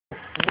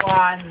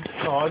One.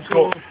 No, it's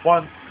got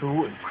 1,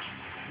 2.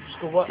 Just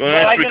go what?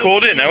 Well, it's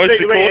recording now, it's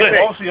recording.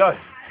 Obviously, aye.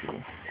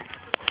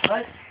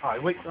 Right? Aye,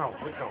 wait now.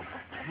 Wait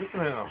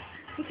now.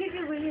 You keep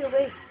your wheel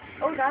away.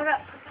 Oh, damn it.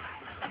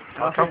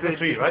 I'll count to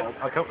 3, right?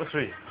 I'll count to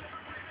 3.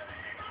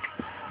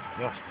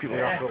 Yes, people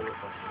have to look.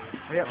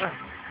 Hey, up there.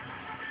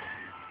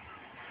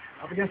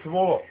 Up against the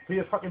wall. Put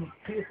your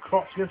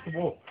crotch against the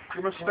wall.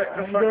 Give us stick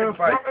the fucking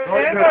fight.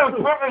 I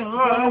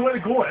don't know where to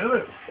go, is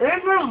it?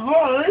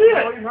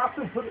 You have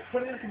to put it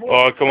against the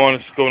wall. Oh, come on,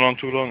 it's going on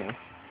too long now.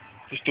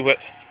 Just do it.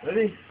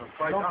 Ready?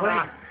 Fight Don't on play.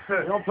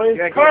 that. Don't play.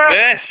 Yeah, go.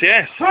 Yes,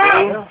 yes.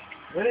 Yeah.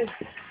 Ready?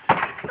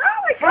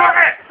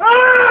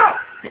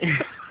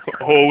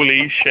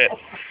 Holy shit.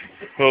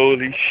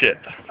 Holy shit.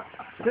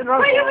 What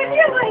are you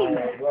doing?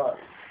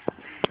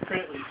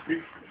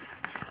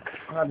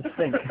 I had to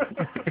think.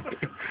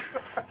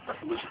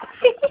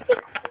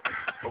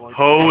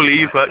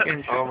 Holy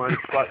fucking shit. Oh my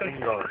fucking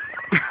god.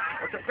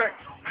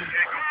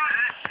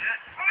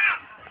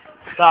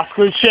 That's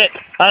good shit.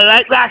 I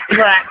like that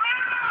crack.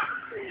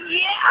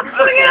 Yeah,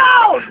 bring it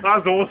out!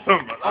 That's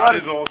awesome. That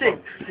is awesome.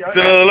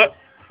 Look.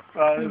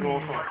 That is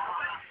awesome.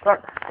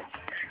 Look.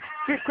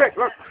 Quick,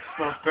 look.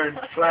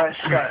 Flash.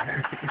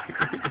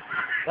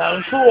 That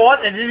was so hot,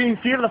 I didn't even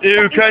feel the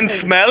You fucking can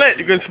thing. smell it.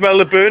 You can smell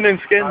the burning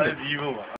skin. That is evil, man.